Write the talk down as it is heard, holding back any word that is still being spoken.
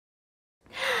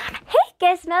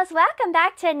Gizmos, welcome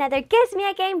back to another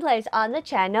Gizmya gameplays on the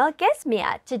channel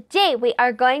Gizmya. Today we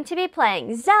are going to be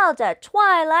playing Zelda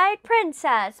Twilight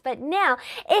Princess, but now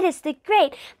it is the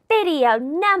great video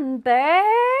number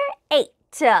 8.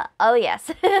 Oh yes,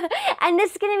 and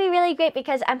this is going to be really great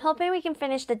because I'm hoping we can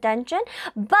finish the dungeon,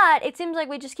 but it seems like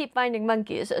we just keep finding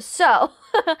monkeys, so,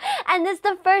 and this is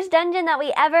the first dungeon that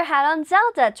we ever had on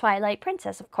Zelda Twilight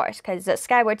Princess, of course, because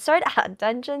Skyward Sword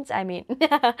dungeons, I mean,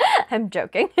 I'm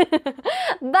joking,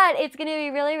 but it's going to be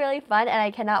really, really fun, and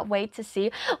I cannot wait to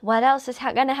see what else is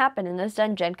going to happen in this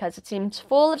dungeon, because it seems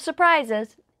full of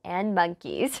surprises. And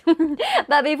monkeys.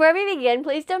 But before we begin,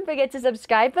 please don't forget to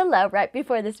subscribe below right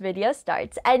before this video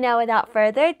starts. And now without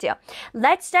further ado,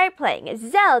 let's start playing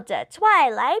Zelda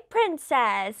Twilight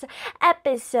Princess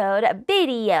episode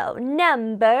video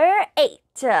number 8.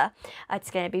 It's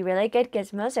gonna be really good,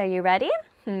 Gizmos. Are you ready?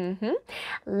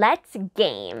 Let's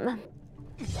game.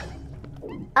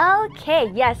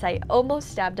 Okay, yes, I almost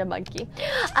stabbed a monkey.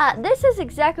 This is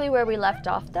exactly where we left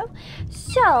off though.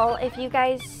 So if you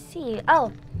guys see,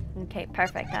 okay,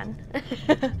 perfect then.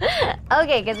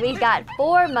 Okay, because we got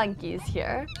 4 monkeys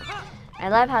here. I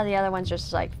love how the other ones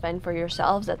just like fend for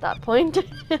yourselves at that point.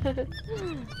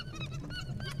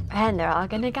 And they're all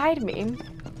gonna guide me.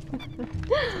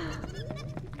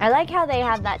 I like how they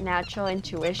have that natural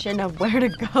intuition of where to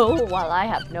go while I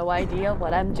have no idea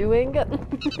what I'm doing.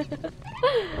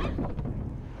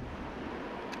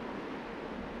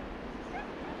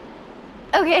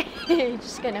 Okay, you're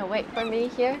just gonna wait for me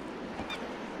here.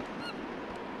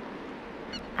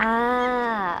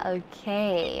 Ah,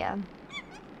 okay.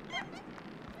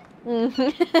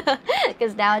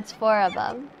 Because now it's 4 of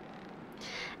them.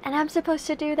 And I'm supposed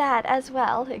to do that as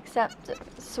well, except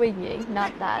swinging,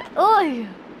 not that. Oh!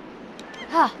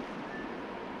 Ha!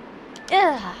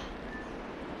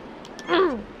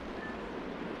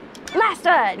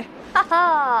 Mastered!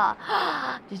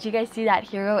 Haha! Did you guys see that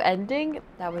hero ending?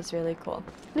 That was really cool.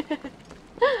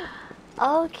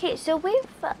 Okay, so we've...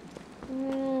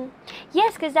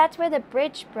 yes, because that's where the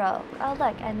bridge broke. Oh,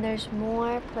 look, and there's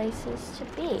more places to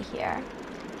be here.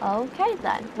 Okay,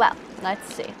 then. Well,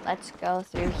 let's see. Let's go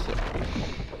through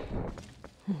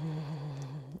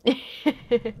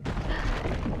here.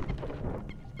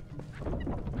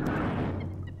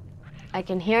 I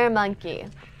can hear a monkey.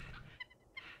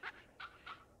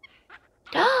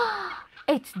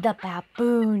 It's the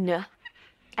baboon.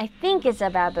 I think it's a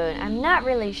baboon. I'm not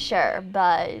really sure,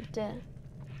 but...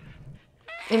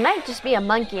 it might just be a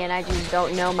monkey and I just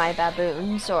don't know my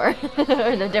baboons or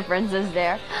the differences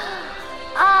there.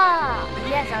 Ah,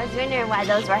 yes, I was wondering why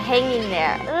those were hanging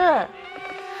there. Ugh.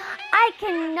 I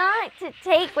cannot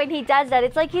take when he does that.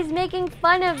 It's like he's making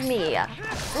fun of me.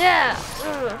 Yeah.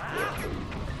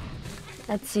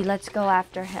 Let's see, let's go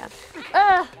after him.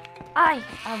 I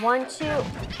want to...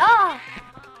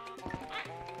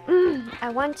 I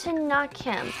want to knock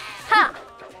him. Ha!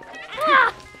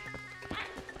 Ah!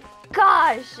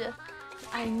 Gosh!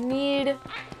 I need...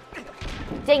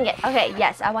 Dang it. Okay,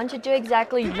 yes, I want to do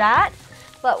exactly that.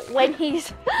 But when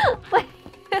he's... but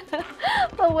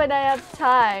when I have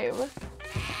time.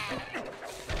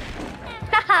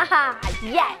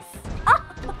 Yes!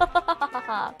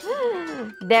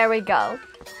 There we go.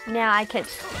 Now I can...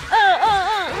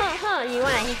 You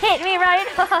want to hit me, right?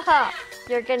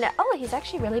 You're gonna... Oh, he's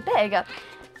actually really big.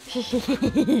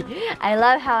 I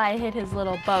love how I hit his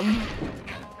little bum.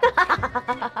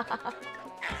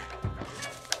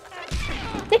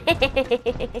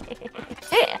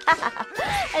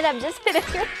 And I'm just hitting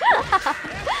him.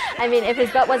 I mean, if his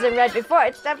butt wasn't red before,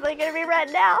 it's definitely gonna be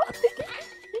red now.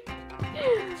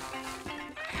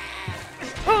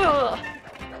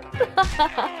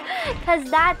 Because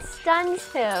that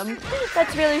stuns him.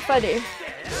 That's really funny.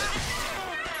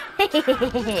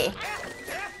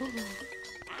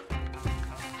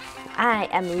 I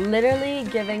am literally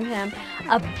giving him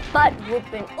a butt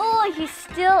whooping. Oh, he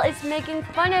still is making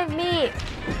fun of me.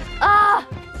 Ah!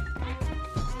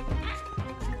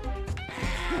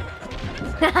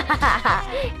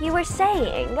 You were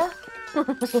saying?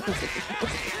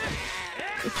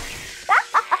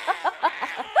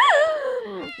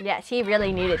 Yes, he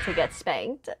really needed to get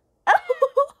spanked.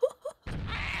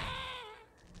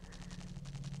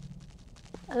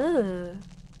 Ooh.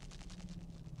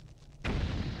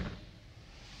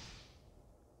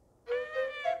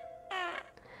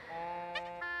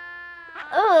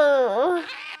 Oh.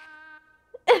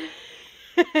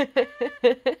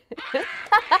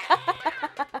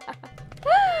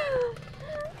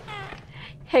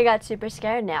 I got super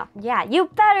scared now. Yeah, you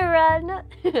better run.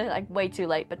 Like way too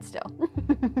late, but still.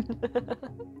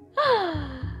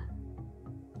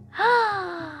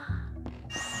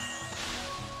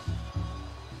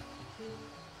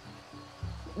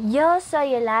 Yo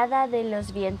soy el hada de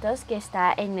los vientos que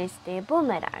está en este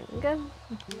boomerang.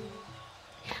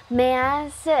 Me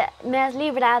has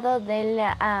librado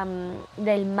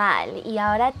del mal y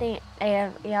ahora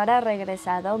ha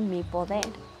regresado mi poder.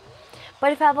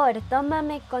 Por favor,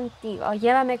 tómame contigo,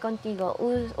 llévame contigo,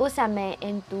 úsame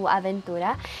en tu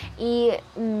aventura y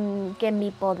que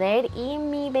mi poder y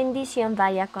mi bendición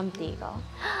vaya contigo.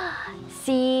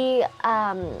 Si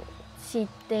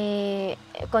te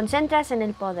concentras en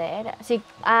el poder, si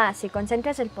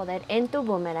concentras el poder en tu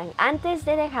boomerang, antes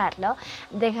de dejarlo,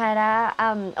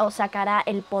 sacará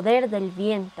el poder del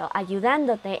viento,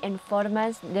 ayudándote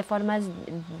de formas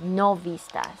no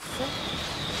vistas.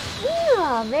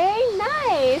 Oh, very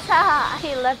nice.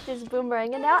 He left his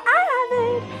boomerang and now I have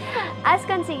it. Has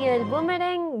conseguido el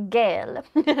boomerang Gale.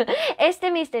 Este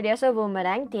misterioso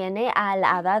boomerang tiene al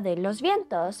hada de los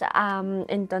vientos.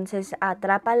 Entonces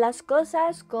atrapa las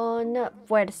cosas con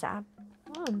fuerza.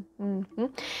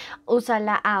 Usa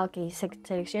la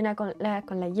selecciona con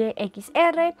la Y, X,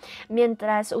 R.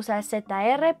 Mientras usas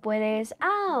ZR puedes,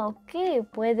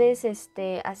 puedes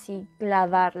así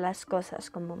clavar las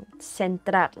cosas, como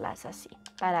centrarlas así,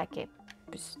 para que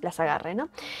pues, las agarre, ¿no?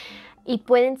 Y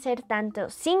pueden ser tanto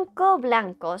 5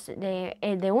 blancos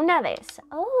de una vez.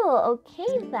 Oh,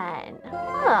 okay then.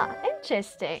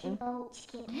 Interesting.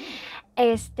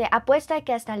 Apuesta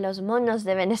que hasta los monos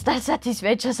deben estar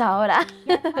satisfechos ahora.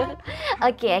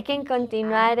 Ok, hay que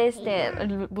continuar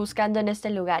buscando en este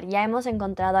lugar. Ya hemos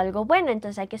encontrado algo bueno,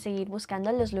 entonces hay que seguir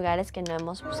buscando en los lugares que no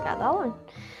hemos buscado aún.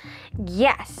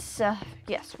 Yes,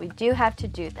 yes, we do have to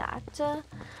do that.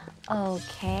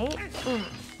 Okay.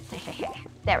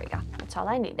 There we go. That's all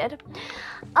I needed.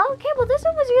 Okay, well this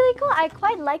one was really cool. I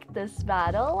quite liked this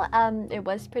battle. It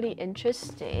was pretty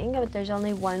interesting, but there's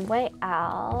only one way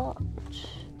out.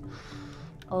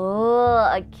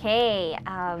 Oh, okay.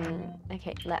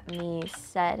 Okay, let me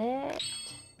set it.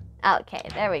 Okay,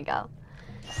 there we go.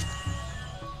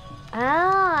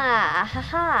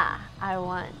 Haha. I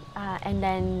want, and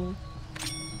then,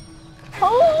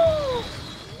 oh!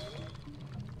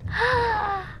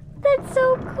 That's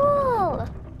so cool!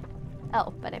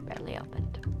 Oh, but it barely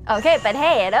opened. Okay, but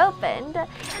hey, it opened.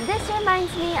 This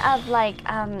reminds me of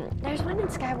there's one in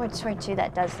Skyward Sword too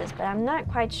that does this, but I'm not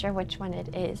quite sure which one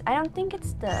it is. I don't think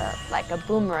it's a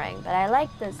boomerang, but I like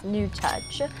this new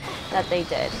touch that they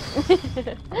did.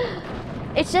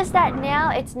 It's just that now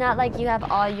it's not like you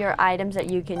have all your items that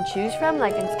you can choose from,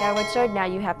 like in Skyward Sword. Now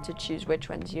you have to choose which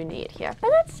ones you need here.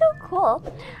 But that's so cool.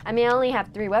 I mean, I only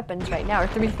have 3 weapons right now, or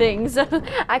 3 things.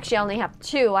 Actually, I only have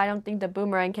 2. I don't think the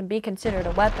boomerang can be considered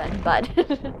a weapon, but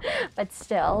but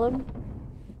still.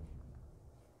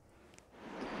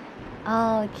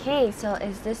 Okay, so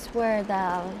is this where are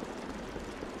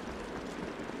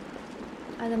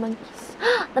the monkeys?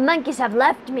 The monkeys have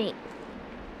left me.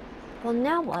 Well,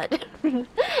 now what?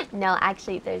 No,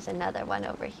 actually, there's another one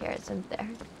over here, isn't there?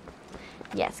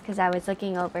 Yes, because I was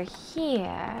looking over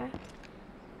here.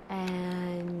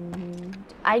 And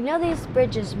I know these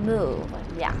bridges move.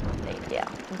 Yeah, they do.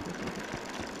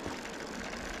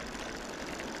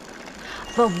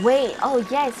 But wait, oh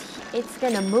yes, it's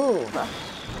gonna move.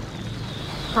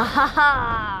 Ha ha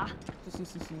ha!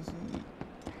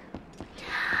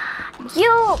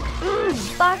 You,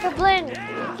 Bokoblin,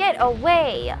 get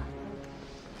away!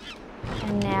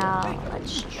 And now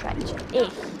let's stretch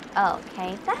it.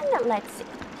 Okay, then let's see.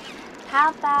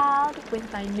 How about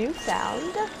with my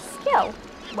newfound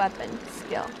weapon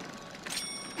skill?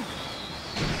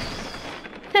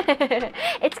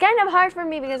 It's kind of hard for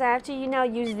me because I have to,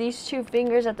 use these 2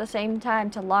 fingers at the same time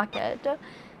to lock it.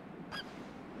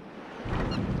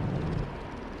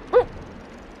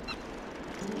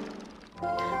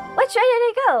 Which way did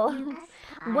it go?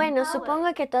 Bueno,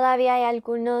 supongo que todavía hay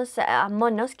algunos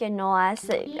monos que no has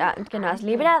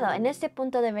librado. En este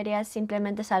punto deberías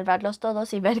simplemente salvarlos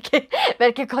todos y ver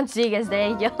qué consigues de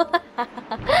ello.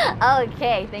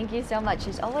 Okay, thank you so much.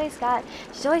 She's always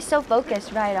so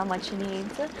focused, right, on what she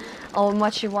needs or on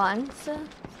what she wants.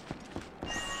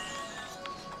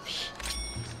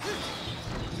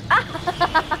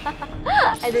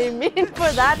 I didn't mean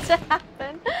for that to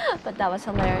happen, but that was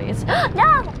hilarious.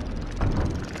 No!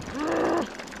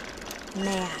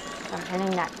 Man, I'm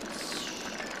hitting that.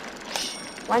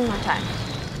 One more time.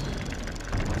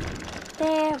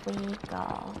 There we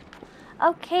go.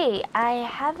 Okay,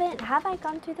 have I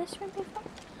gone through this room before?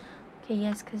 Okay,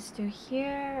 yes, because through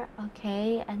here,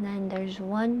 okay, and then there's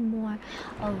one more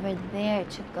over there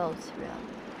to go through.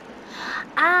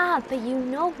 But you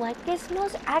know what,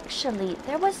 Gizmos? Actually,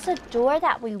 there was a door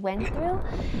that we went through.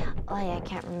 Oh, yeah, I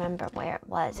can't remember where it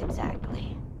was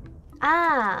exactly.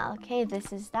 Ah, okay,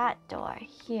 this is that door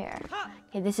here.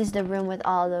 Okay, this is the room with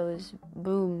all those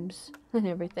booms and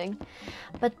everything.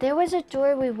 But there was a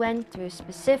door we went through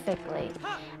specifically,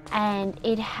 and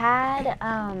it had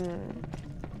a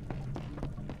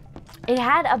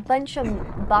bunch of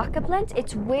bokoblins.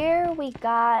 It's where we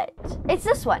got... It's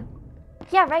this one.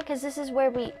 Yeah, right, because this is where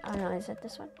we... Oh, no, is it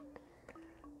this one?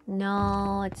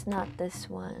 No, it's not this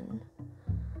one.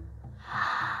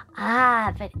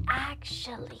 Ah, but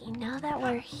actually, now that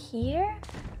we're here...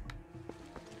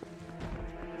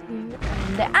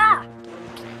 Ah! I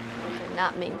did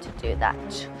not mean to do that.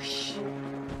 Shh.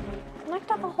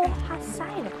 Knocked off a whole half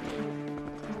side of me.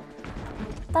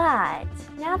 But,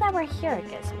 now that we're here,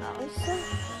 Gizmos,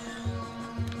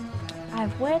 I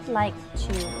would like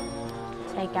to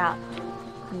take out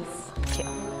these two.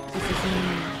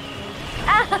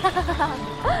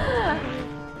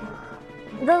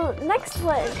 The next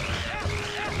one,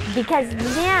 because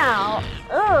now,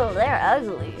 oh, they're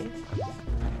ugly.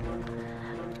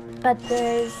 But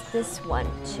there's this one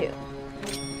too.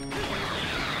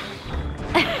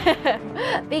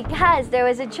 Because there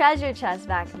was a treasure chest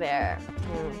back there.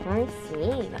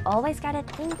 See, always gotta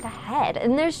think ahead.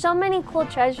 And there's so many cool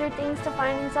treasure things to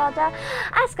find in Zelda.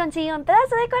 Has conseguido un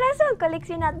pedazo de corazón.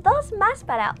 Colecciona dos más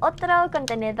para otro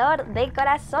contenedor de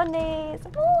corazones.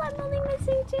 Oh, I'm only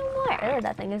missing two more. Oh,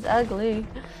 that thing is ugly.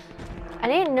 I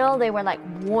didn't know they were like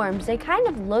worms. They kind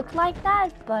of look like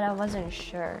that, but I wasn't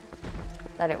sure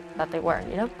that they were,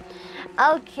 you know?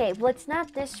 Okay, well, it's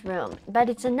not this room, but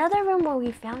it's another room where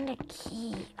we found a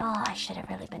key. Oh, I should have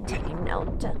really been taking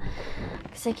note,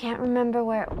 because I can't remember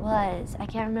where it was. I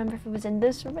can't remember if it was in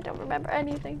this room. I don't remember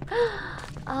anything.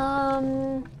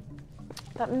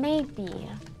 But maybe.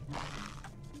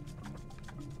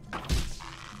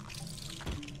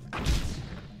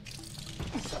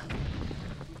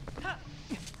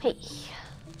 Hey.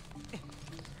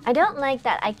 I don't like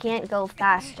that I can't go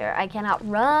faster. I cannot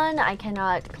run, I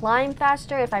cannot climb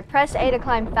faster. If I press A to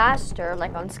climb faster,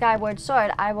 like on Skyward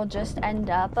Sword, I will just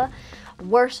end up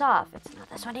worse off. It's not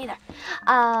this one either.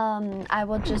 I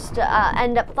will just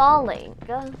end up falling.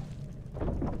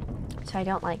 So I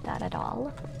don't like that at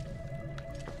all.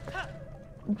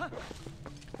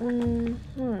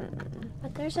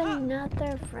 But there's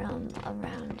another room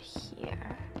around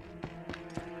here.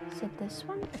 Is it this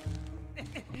one?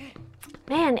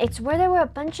 Man, it's where there were a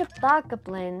bunch of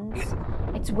bokoblins.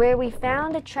 It's where we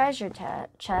found a treasure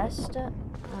chest. Oh,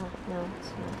 no,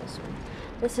 it's not this one.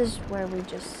 This is where we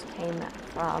just came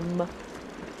from.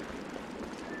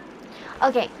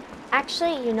 Okay,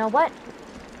 actually, you know what?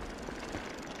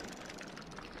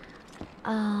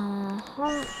 Oh.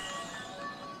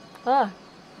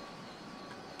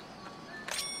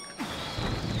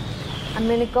 I'm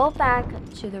gonna go back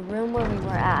to the room where we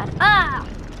were at. Ah!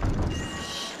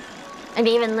 And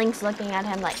even Link's looking at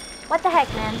him like, what the heck,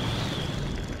 man?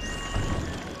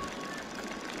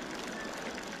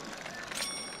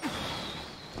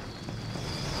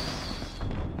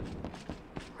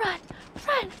 Run,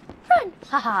 run, run!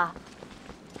 Haha.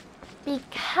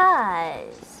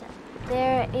 Because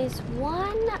there is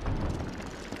one...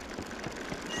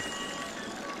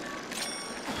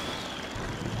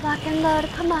 Lock and load,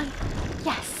 come on.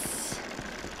 Yes.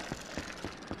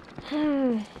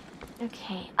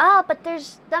 Okay. Oh, but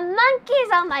there's the monkeys!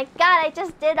 Oh my god, I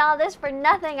just did all this for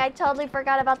nothing. I totally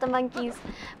forgot about the monkeys.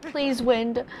 Please,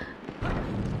 wind.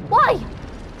 Why?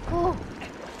 Oh.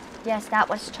 Yes, that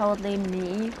was totally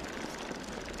me.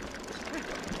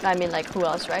 I mean, like, who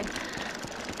else, right?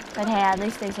 But hey, at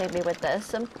least they saved me with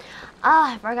this.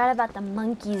 I forgot about the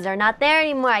monkeys. They're not there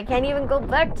anymore. I can't even go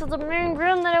back to the main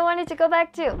room that I wanted to go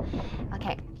back to.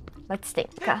 Okay, let's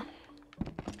think.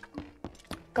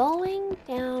 Going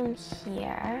down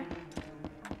here.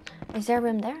 Is there a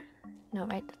room there? No,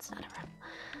 right? That's not a room.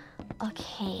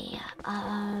 Okay.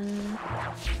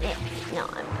 Yeah, no,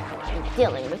 I'm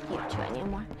dealing with you two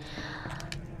anymore.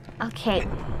 Okay.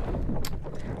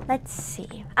 Let's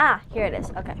see. Ah, here it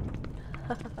is. Okay.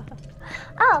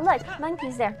 Oh, look,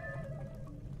 monkey's there.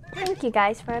 Thank you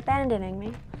guys for abandoning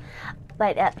me.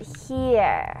 But up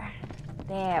here.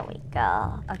 There we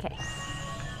go. Okay.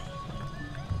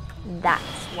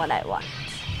 That's what I want.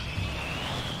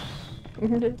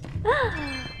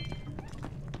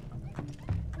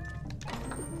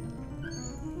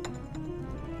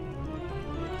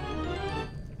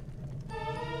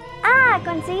 Ah,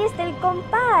 conseguiste el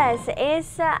compás.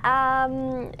 Esta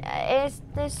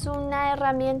es una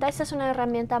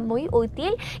herramienta muy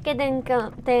útil que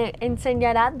te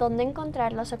enseñará dónde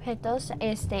encontrar los objetos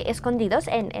escondidos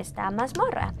en esta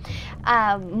mazmorra.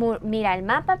 Mira el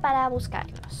mapa para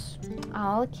buscarlos.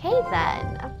 Okay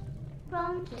then.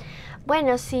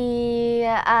 Bueno, si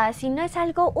no es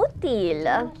algo útil.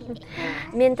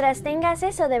 Mientras tengas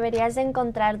eso, deberías de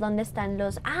encontrar dónde están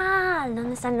los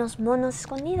monos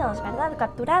escondidos, ¿verdad?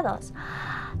 Capturados.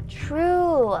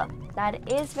 True.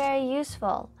 That is very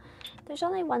useful. There's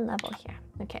only one level here.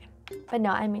 Okay. But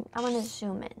no, I mean, I want to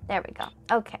zoom in. There we go.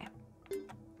 Okay.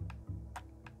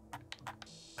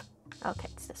 Okay,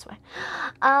 it's this way.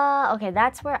 Okay,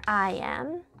 that's where I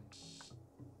am.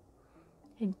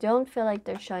 I don't feel like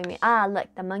they're showing me.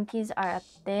 Look, the monkeys are up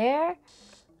there.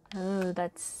 Oh,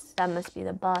 that must be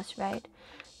the boss, right?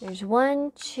 There's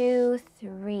 1, 2,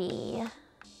 3.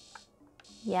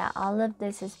 Yeah, all of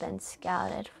this has been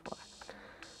scouted for.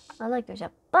 Oh, look, there's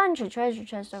a bunch of treasure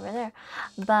chests over there.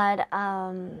 But,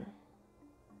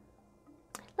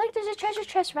 look, there's a treasure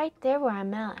chest right there where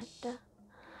I'm at.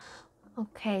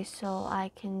 Okay, so I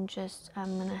can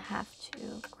I'm gonna have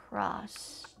to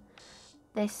cross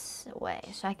this way.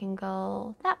 So I can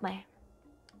go that way.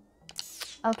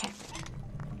 Okay.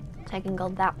 So I can go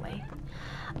that way.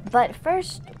 But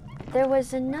first, there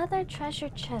was another treasure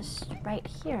chest right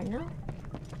here, no?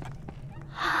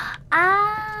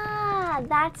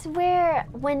 That's where,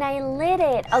 when I lit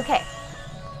it. Okay.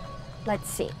 Let's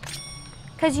see.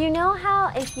 Because you know how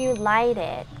if you light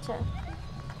it...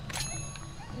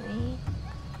 3,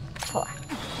 4.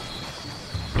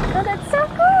 Oh, that's so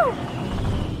cool!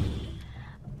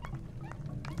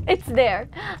 It's there.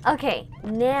 Okay,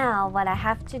 now what I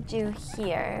have to do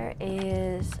here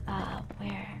is...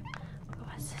 where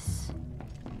was this?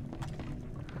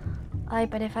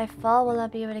 But if I fall, will I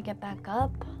be able to get back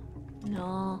up?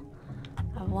 No,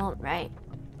 I won't, right?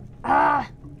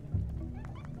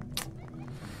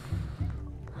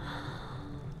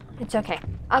 It's okay.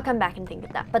 I'll come back and think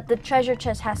of that. But the treasure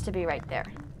chest has to be right there.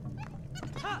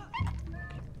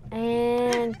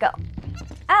 And go.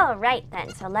 All right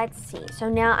then, so let's see. So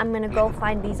now I'm gonna go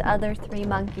find these other 3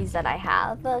 monkeys that I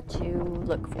have to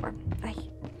look for.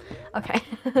 Okay.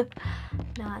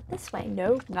 Not this way.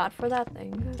 No, not for that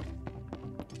thing.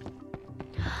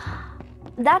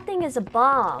 That thing is a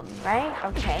bomb, right?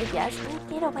 Okay, yes.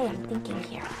 Get away, I'm thinking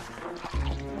here.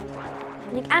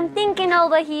 I'm thinking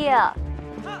over here.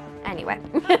 Anyway.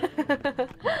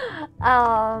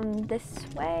 This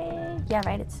way. Yeah,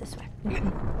 right, it's this way.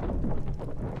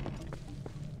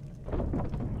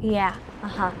 Yeah,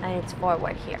 and it's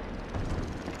forward here.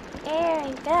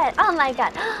 Very good. Oh my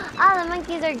god. Oh, the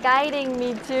monkeys are guiding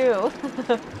me too.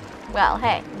 Well,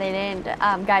 hey, they didn't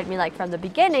guide me like from the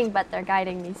beginning, but they're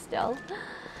guiding me still.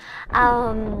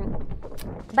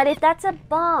 But if that's a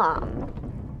bomb,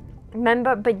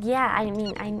 remember, but yeah, I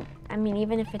mean,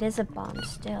 even if it is a bomb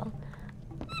still.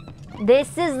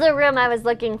 This is the room I was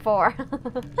looking for.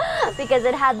 Because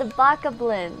it had the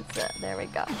bokoblins. There we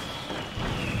go.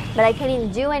 But I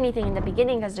couldn't do anything in the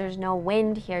beginning because there's no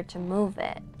wind here to move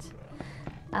it.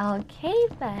 Okay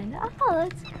then. Oh,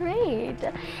 that's great.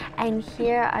 And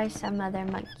here are some other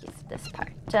monkeys, this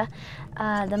part.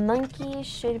 The monkey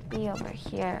should be over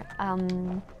here.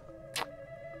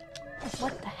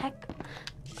 What the heck?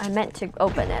 I meant to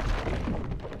open it.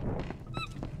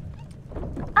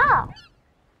 Oh!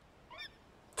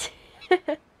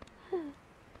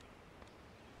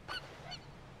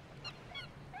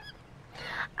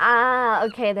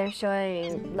 Okay, they're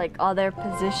showing like all their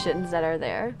positions that are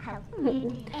there.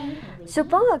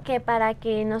 Supongo que para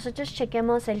que nosotros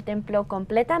chequemos el templo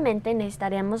completamente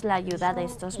necesitaremos la ayuda de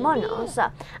estos monos.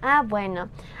 Bueno,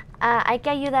 hay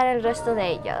que ayudar al resto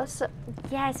de ellos.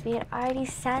 Yes, we had already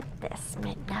said this,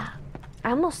 Midna.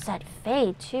 I almost said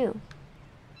Faye too.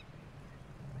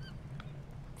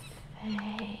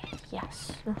 Faye,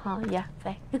 yes. Yeah,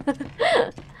 Faye.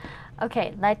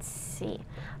 Okay, let's see.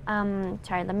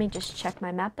 Sorry, let me just check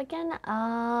my map again.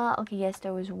 Okay, yes,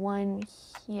 there was one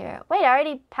here. Wait, I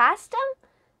already passed them?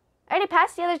 I already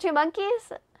passed the other 2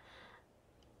 monkeys?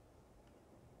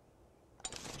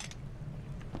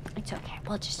 It's okay,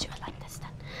 we'll just do it like this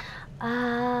then.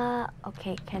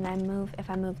 Okay, can I move, if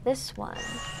I move this one?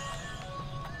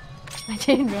 I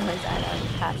didn't realize I already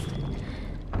passed it.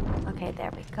 Okay,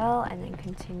 there we go, and then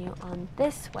continue on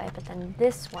this way, but then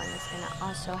this one is gonna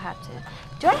also have to...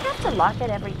 Do I have to lock it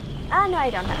every... no, I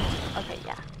don't have to. Okay,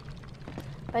 yeah.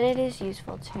 But it is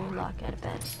useful to lock it a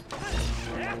bit.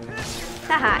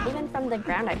 Haha, even from the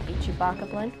ground I beat you,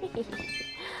 bokoblin.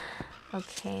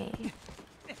 Okay.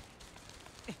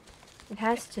 It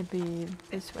has to be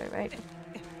this way, right?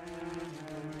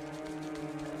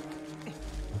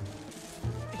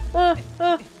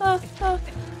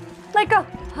 Let go!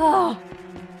 Oh.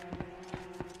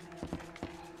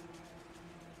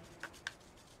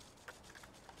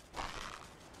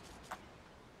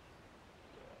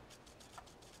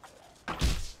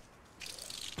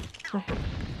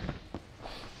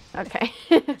 Okay.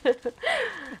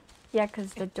 Yeah,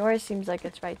 because the door seems like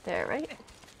it's right there, right?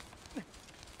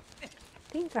 I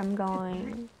think I'm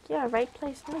going... Yeah, right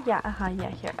place. No? Yeah, yeah,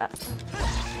 here. Up.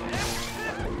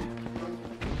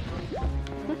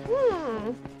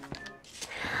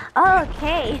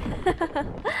 Okay.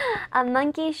 A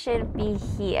monkey should be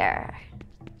here.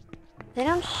 They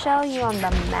don't show you on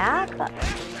the map.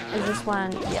 Is this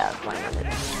one? Yeah, one with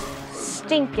its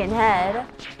stinking head.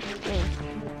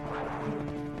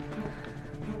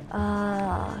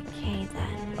 Okay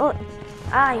then. Oh,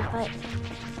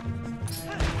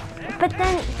 but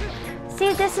then,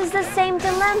 see, this is the same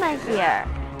dilemma here.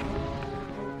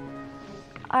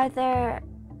 Are there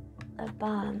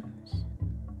bombs?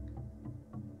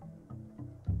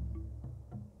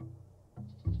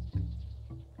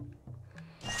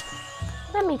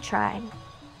 Let me try.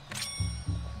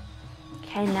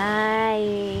 Okay,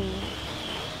 nice.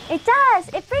 It does!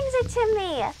 It brings it to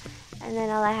me! And then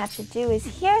all I have to do is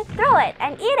here, throw it,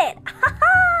 and eat it!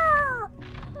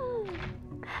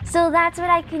 So that's what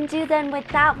I can do then with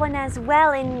that one as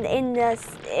well in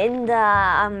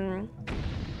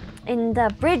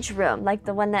the bridge room, like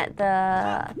the one that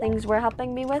the things were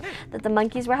helping me with, that the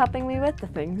monkeys were helping me with, the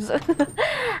things.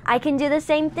 I can do the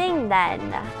same thing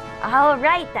then. All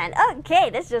right then. Okay,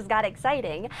 this just got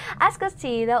exciting. Has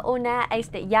conseguido una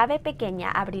llave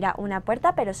pequeña. Abrirá una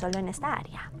puerta, pero solo en esta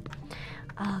área.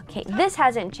 Okay, this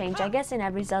hasn't changed. I guess in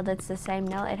every Zelda it's the same.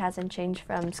 No, it hasn't changed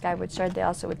from Skyward Sword. They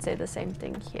also would say the same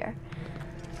thing here.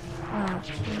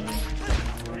 Okay.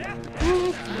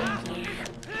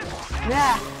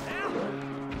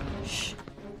 Shh.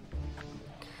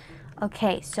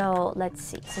 Okay, so let's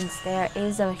see. Since there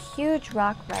is a huge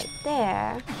rock right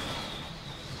there.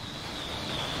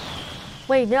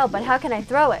 Wait, no, but how can I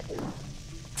throw it?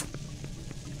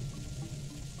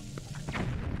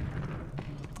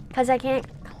 Because I can't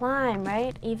climb,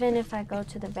 right? Even if I go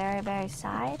to the very, very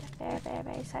side.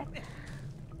 Very side.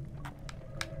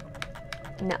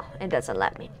 No, it doesn't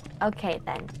let me. Okay,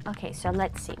 then. Okay, so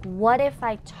let's see. What if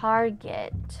I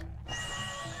target...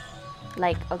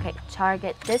 Like, okay,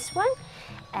 target this one.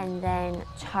 And then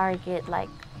target, like,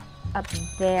 up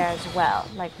there as well.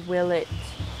 Like, will it...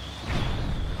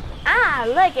 Ah,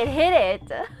 look, it hit it.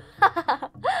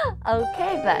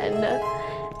 Okay, then.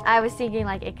 I was thinking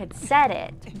like it could set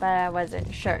it, but I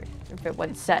wasn't sure if it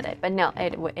would set it. But no,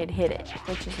 it hit it,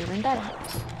 which is even better.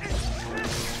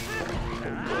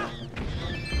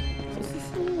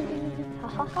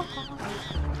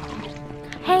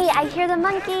 Hey, I hear the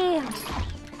monkey.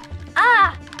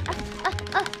 Ah!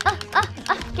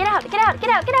 Get out, get out, get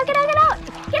out, get out, get out, get out!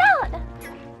 Get out!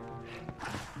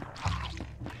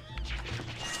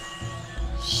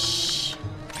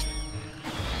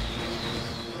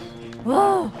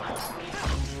 Whoa!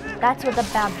 That's what the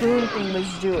baboon thing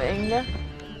was doing.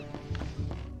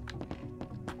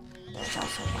 There's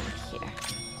also one here.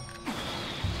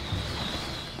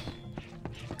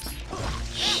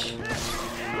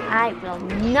 I will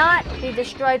not be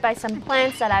destroyed by some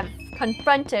plants that I've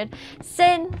confronted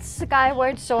since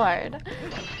Skyward Sword.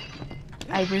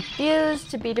 I refuse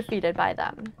to be defeated by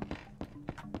them.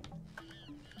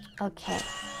 Okay.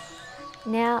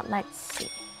 Now let's see.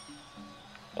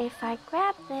 If I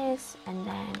grab this and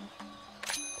then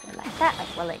put it like that,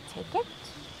 like, will it take it?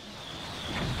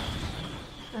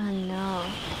 Oh no.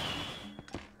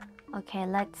 Okay,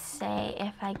 let's say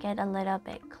if I get a little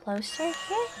bit closer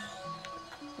here,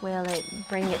 will it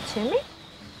bring it to me?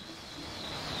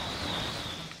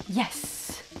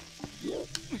 Yes!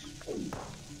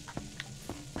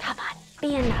 Come on,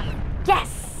 be enough.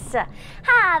 Yes!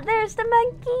 Ha! There's the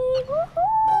monkey!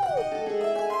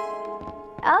 Woohoo!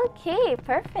 Okay,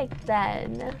 perfect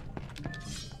then.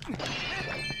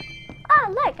 Oh,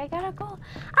 look, I got a goal.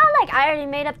 Oh, look, I already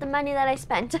made up the money that I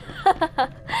spent.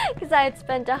 Because I had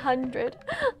spent 100.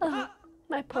 Oh,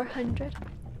 my poor 100.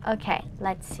 Okay,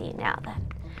 let's see now then.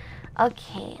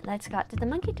 Okay, let's go. Did the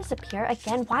monkey disappear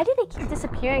again? Why do they keep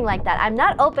disappearing like that? I'm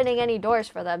not opening any doors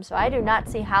for them, so I do not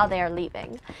see how they are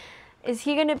leaving. Is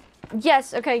he gonna...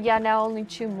 Yes, okay, yeah, now only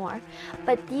 2 more.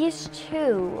 But these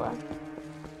 2...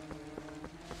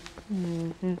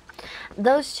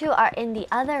 Those 2 are in the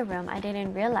other room. I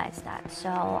didn't realize that,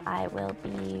 so I will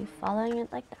be following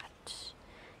it like that.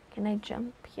 Can I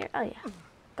jump here? Oh yeah.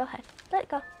 Go ahead. Let it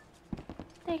go.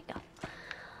 There you go.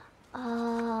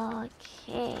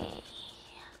 Okay.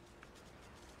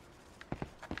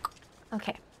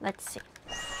 Okay, let's see.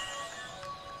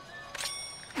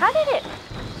 How did it...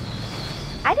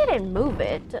 I didn't move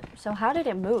it, so how did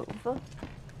it move?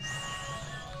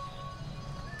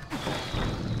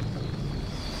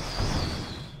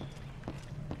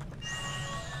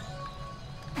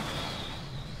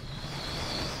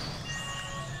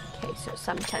 So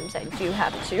sometimes I do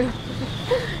have to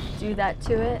do that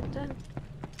to it.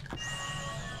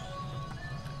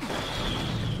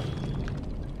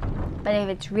 But if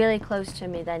it's really close to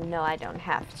me, then no, I don't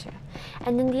have to.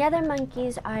 And then the other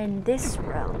monkeys are in this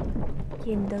room,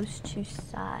 in those two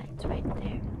sides right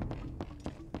there.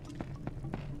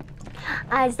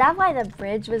 Is that why the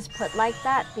bridge was put like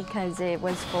that? Because it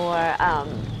was for,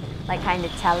 like, kind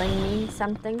of telling me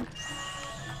something?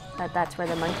 That that's where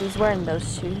the monkeys were, in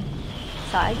those two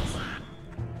sides?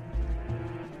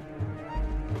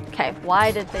 Okay,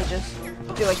 why did they just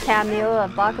do a cameo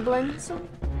of bokoblins?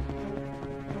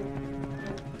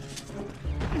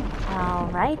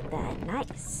 Alright then,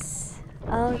 nice.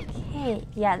 Okay,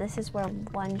 yeah, this is where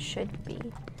one should be.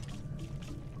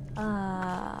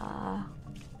 Ah!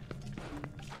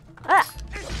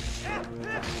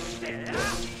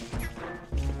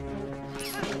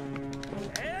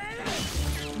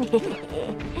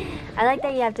 I like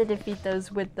that you have to defeat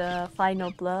those with the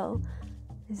final blow.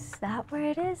 Is that where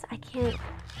it is? I can't.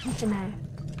 Can I?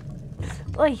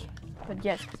 Oy! But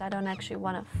yes, because I don't actually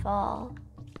want to fall.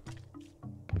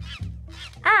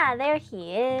 Ah, there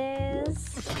he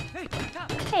is.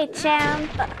 Hey,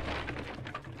 champ.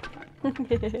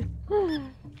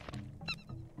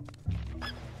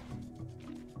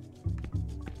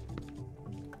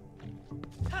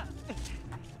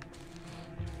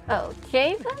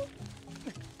 Okay, then.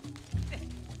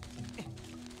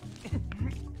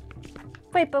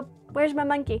 Wait, but where's my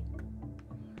monkey?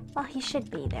 Well, he should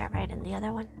be there, right, in the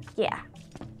other one? Yeah.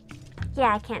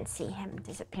 Yeah, I can't see him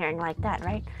disappearing like that,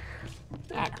 right?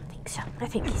 Yeah, I don't think so. I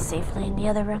think he's safely in the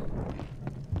other room.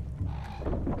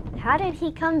 How did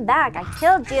he come back? I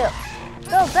killed you.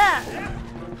 Go back.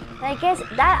 I guess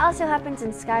that also happens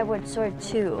in Skyward Sword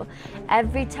too.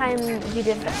 Every time you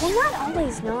did, well, not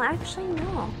always. No, actually,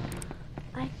 no.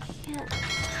 I can't.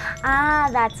 Ah,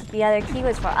 that's what the other key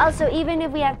was for. Also, even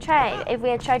if we had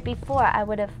tried before, I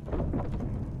would have.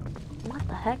 What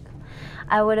the heck?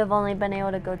 I would have only been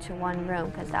able to go to one room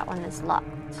because that one is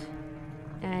locked.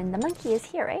 And the monkey is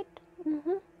here, right?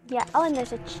 Mm-hmm. Yeah. Oh, and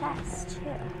there's a chest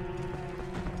too.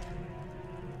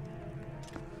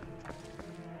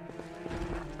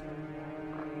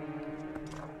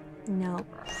 No.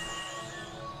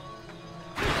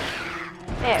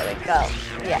 There we go.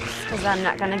 Yes, because I'm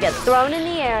not going to get thrown in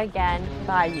the air again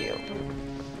by you.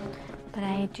 But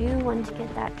I do want to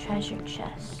get that treasure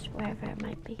chest, wherever it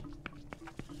might be.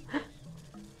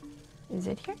 Is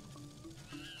it here?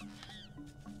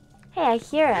 Hey, I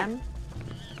hear him.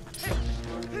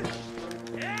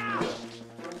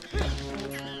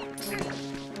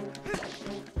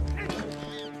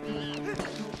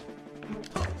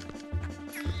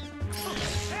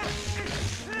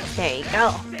 There you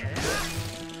go.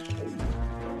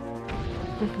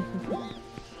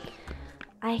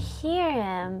 I hear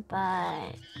him,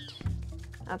 but...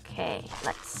 Okay,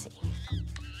 let's see.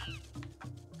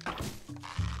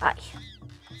 Ay.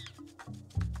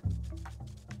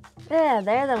 Yeah,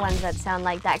 they're the ones that sound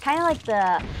like that. Kind of like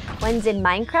the ones in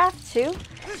Minecraft, too.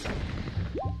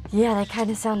 Yeah, they kind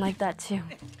of sound like that, too.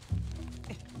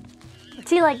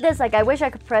 See, like this, like I wish I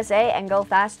could press A and go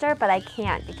faster, but I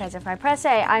can't because if I press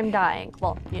A, I'm dying.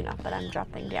 Well, you know, but I'm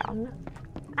dropping down.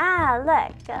 Ah,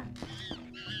 look.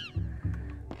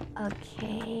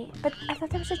 Okay, but I thought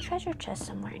there was a treasure chest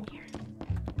somewhere in here.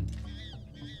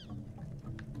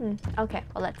 Okay,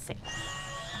 well, let's see.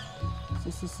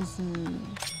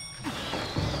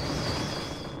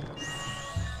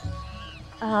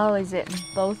 Oh, is it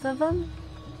both of them?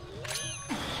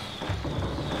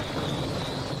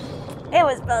 It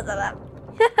was both of them.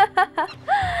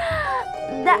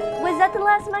 Was that the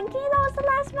last monkey? That was the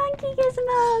last monkey,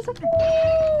 Gizmos.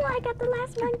 Ooh, I got the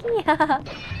last monkey.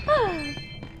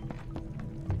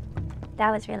 That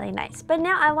was really nice. But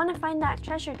now I want to find that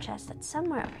treasure chest that's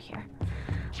somewhere over here.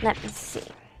 Let me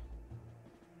see.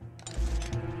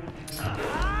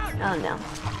 Oh no.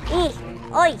 Eek!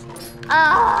 Oi!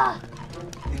 Ah!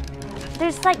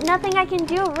 There's like nothing I can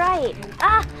do right.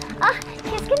 Ah! Ah!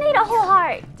 He's gonna eat a whole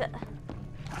heart.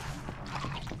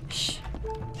 Shh.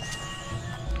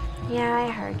 Yeah, I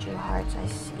heard you, hearts. I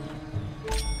see.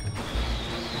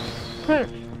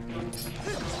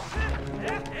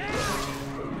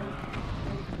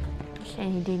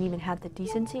 And he didn't even have the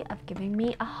decency of giving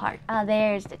me a heart. Ah,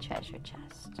 there's the treasure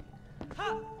chest.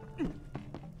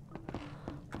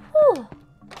 Whew.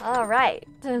 All right.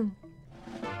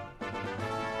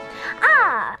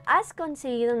 Ah, has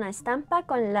conseguido una estampa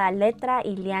con la letra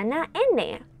Iliana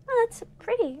N. Oh, that's a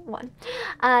pretty one.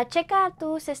 Checa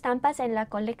tus estampas en la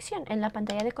colección, en la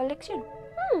pantalla de colección.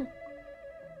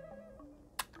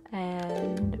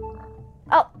 And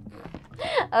oh,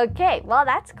 Okay, well,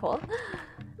 that's cool.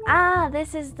 Ah,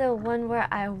 this is the one where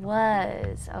I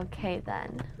was. Okay,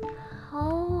 then.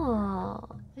 Oh,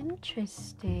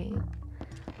 interesting.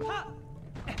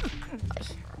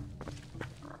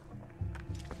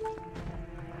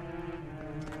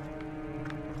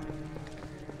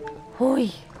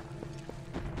 Oi.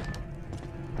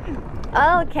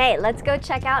 Okay, let's go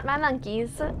check out my monkeys.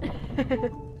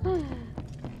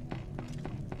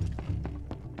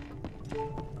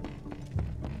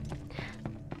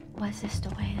 Was this the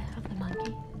way of the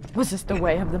monkey? Was this the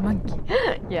way of the monkey?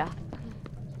 Yeah.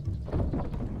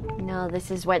 No, this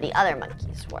is where the other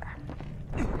monkeys were.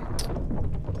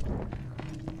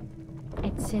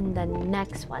 It's in the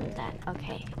next one then.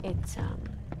 Okay, it's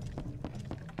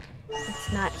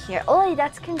not here. Oh,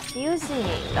 that's confusing.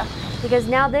 Because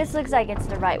now this looks like it's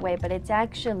the right way, but it's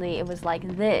actually, it was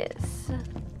like this.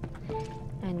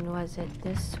 And was it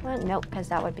this one? Nope, because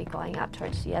that would be going out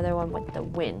towards the other one with the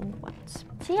wind ones.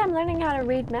 See, I'm learning how to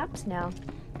read maps now.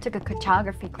 Took a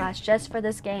cartography class just for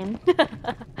this game.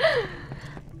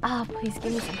 Oh, please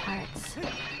give me some hearts.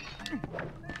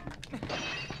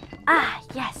 Ah,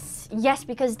 yes. Yes,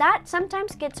 because that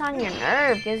sometimes gets on your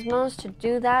nerve, Gizmos, to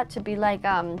do that, to be like,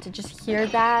 to just hear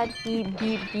that beep,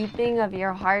 beep, beeping of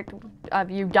your heart,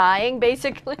 of you dying,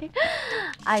 basically.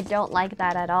 I don't like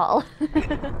that at all.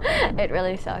 It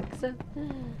really sucks.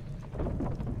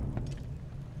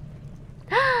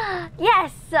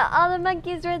 Yes, all the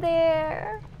monkeys were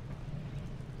there.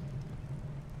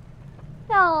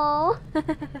 No.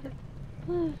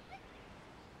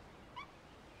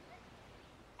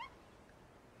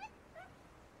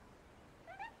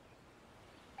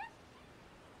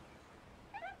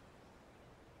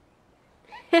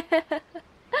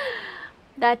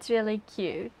 That's really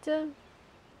cute.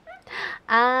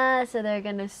 Ah, so they're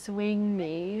gonna swing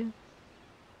me.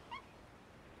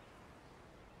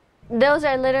 Those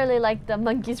are literally like the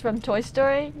monkeys from Toy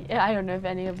Story. Yeah, I don't know if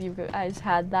any of you guys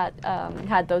had that,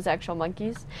 had those actual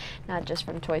monkeys, not just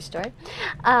from Toy Story.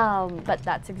 But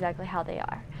that's exactly how they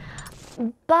are.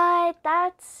 But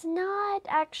that's not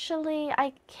actually,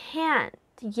 I can't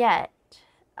yet.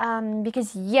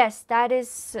 Because yes, that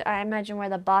is, I imagine, where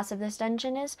the boss of this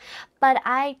dungeon is, but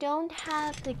I don't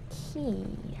have the key.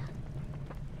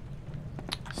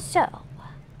 So,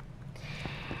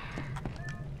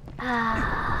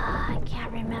 I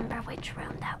can't remember which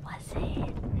room that was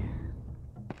in.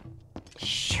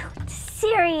 Shoot,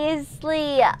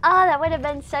 seriously! Oh, that would have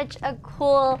been such a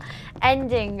cool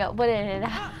ending, wouldn't it?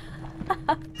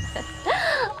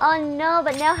 Oh no,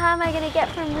 but now how am I gonna get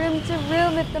from room to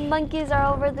room if the monkeys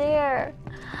are over there?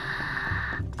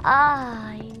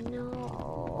 I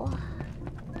know.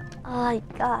 Oh my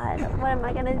god, what am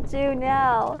I gonna do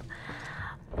now?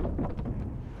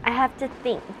 I have to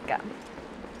think.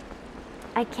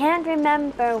 I can't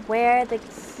remember where the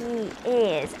key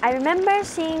is. I remember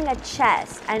seeing a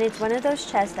chest, and it's one of those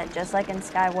chests that, just like in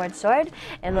Skyward Sword,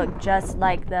 it looked just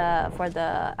like for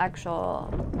the actual...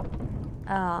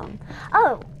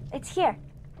 oh, it's here.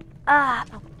 Ah,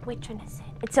 but which one is it?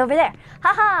 It's over there.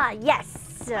 Haha,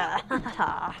 yes.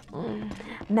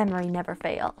 Memory never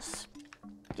fails.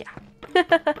 Yeah.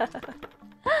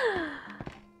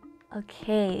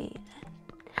 Okay.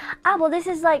 Ah, well, this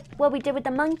is like what we did with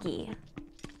the monkey.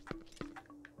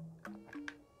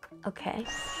 Okay.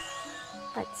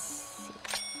 Let's see.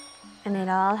 And it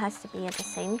all has to be at the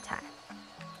same time.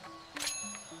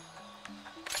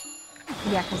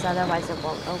 Yeah, because otherwise it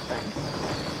won't open.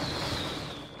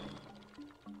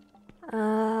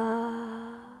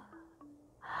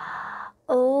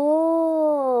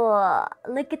 Oh,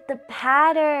 look at the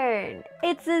pattern.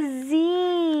 It's a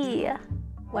Z.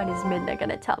 What is Midna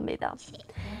gonna tell me though?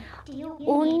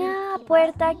 Una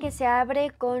puerta que se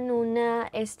abre con una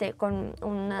de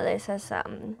esas,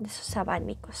 de esos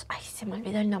abanicos. Ay, se me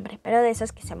olvidó el nombre, pero de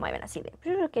esas que se mueven así, de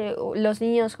que los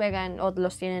niños juegan o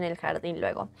los tienen en el jardín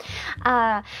luego.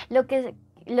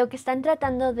 Lo que están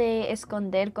tratando de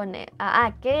esconder con...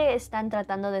 ¿qué están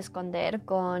tratando de esconder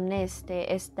con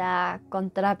esta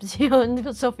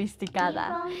contrapción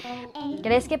sofisticada?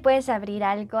 ¿Crees que puedes abrir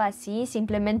algo así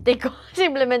simplemente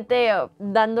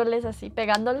dándoles así,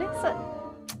 pegándoles?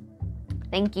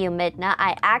 Thank you, Midna.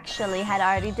 I actually had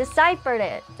already deciphered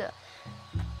it.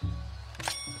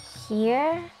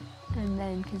 Here, and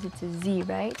then, because it's a Z,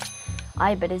 right?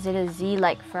 Ay, but is it a Z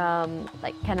like from,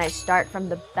 like, can I start from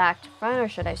the back to front, or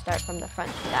should I start from the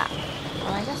front to back?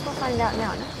 Well, I guess we'll find out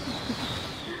now.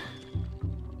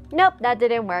 Nope, that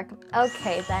didn't work.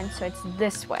 Okay, then, so it's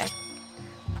this way.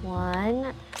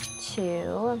 1,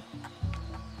 2,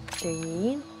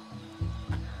 3,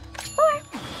 4.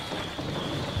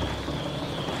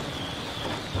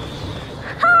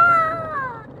 Ha!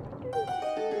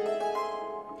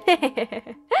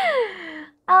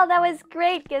 Oh, that was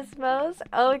great, Gizmos.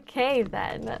 Okay,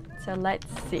 then. So let's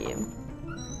see.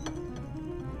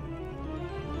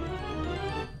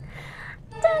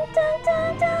 Dun, dun,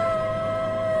 dun, dun.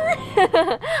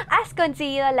 Has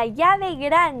conseguido la llave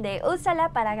grande.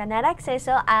 Úsala para ganar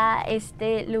acceso a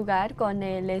este lugar con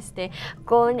el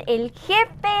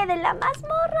jefe de la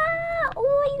mazmorra.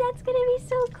 Uy, that's gonna be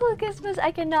so cool, Gizmos.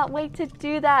 I cannot wait to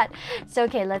do that. So,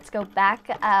 okay, let's go back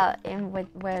in with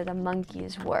where the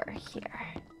monkeys were here.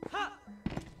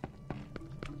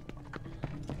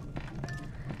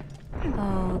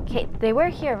 Okay, they were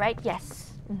here, right?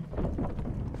 Yes.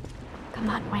 Come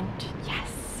on, wind.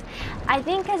 Yes. I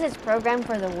think because it's programmed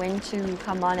for the wind to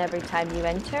come on every time you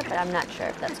enter, but I'm not sure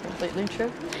if that's completely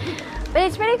true. But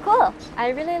it's pretty cool. I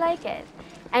really like it.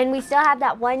 And we still have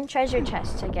that one treasure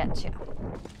chest to get to.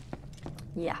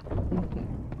 Yeah.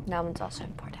 That one's also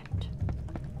important.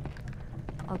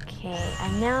 Okay,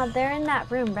 and now they're in that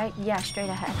room, right? Yeah, straight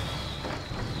ahead.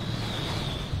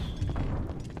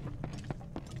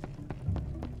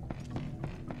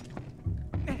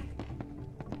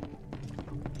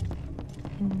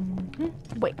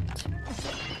 Wait.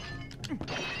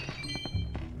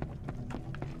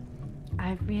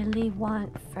 I really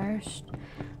want first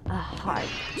a heart.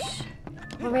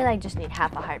 Well, really, I just need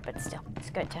half a heart, but still, it's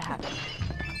good to have it.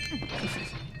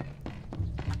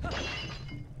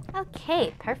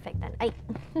 Okay, perfect then.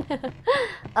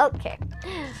 Okay.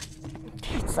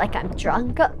 It's like I'm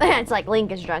drunk. It's like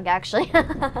Link is drunk, actually.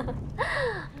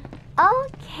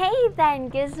 Okay then,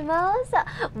 Gizmos.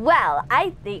 Well,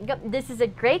 I think this is a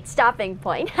great stopping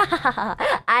point.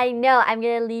 I know I'm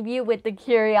gonna leave you with the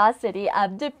curiosity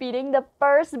of defeating the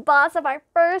first boss of our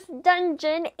first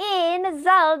dungeon in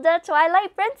Zelda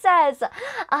Twilight Princess.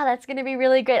 Oh, that's gonna be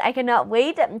really good. I cannot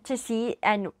wait to see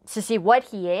what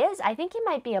he is. I think he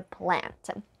might be a plant,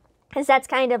 because that's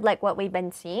kind of like what we've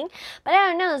been seeing. But I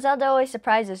don't know, Zelda always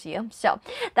surprises you. So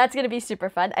that's going to be super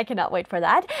fun. I cannot wait for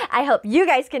that. I hope you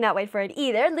guys cannot wait for it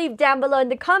either. Leave down below in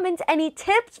the comments any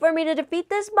tips for me to defeat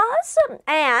this boss.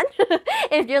 And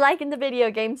if you're liking the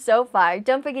video game so far,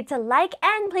 don't forget to like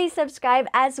and please subscribe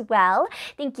as well.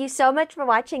 Thank you so much for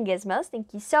watching, Gizmos.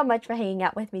 Thank you so much for hanging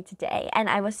out with me today. And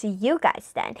I will see you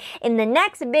guys then in the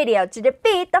next video to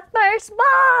defeat the first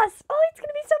boss. Oh, it's going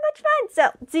to be so much fun.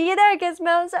 So see you there,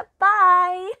 Gizmos.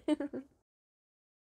 Bye!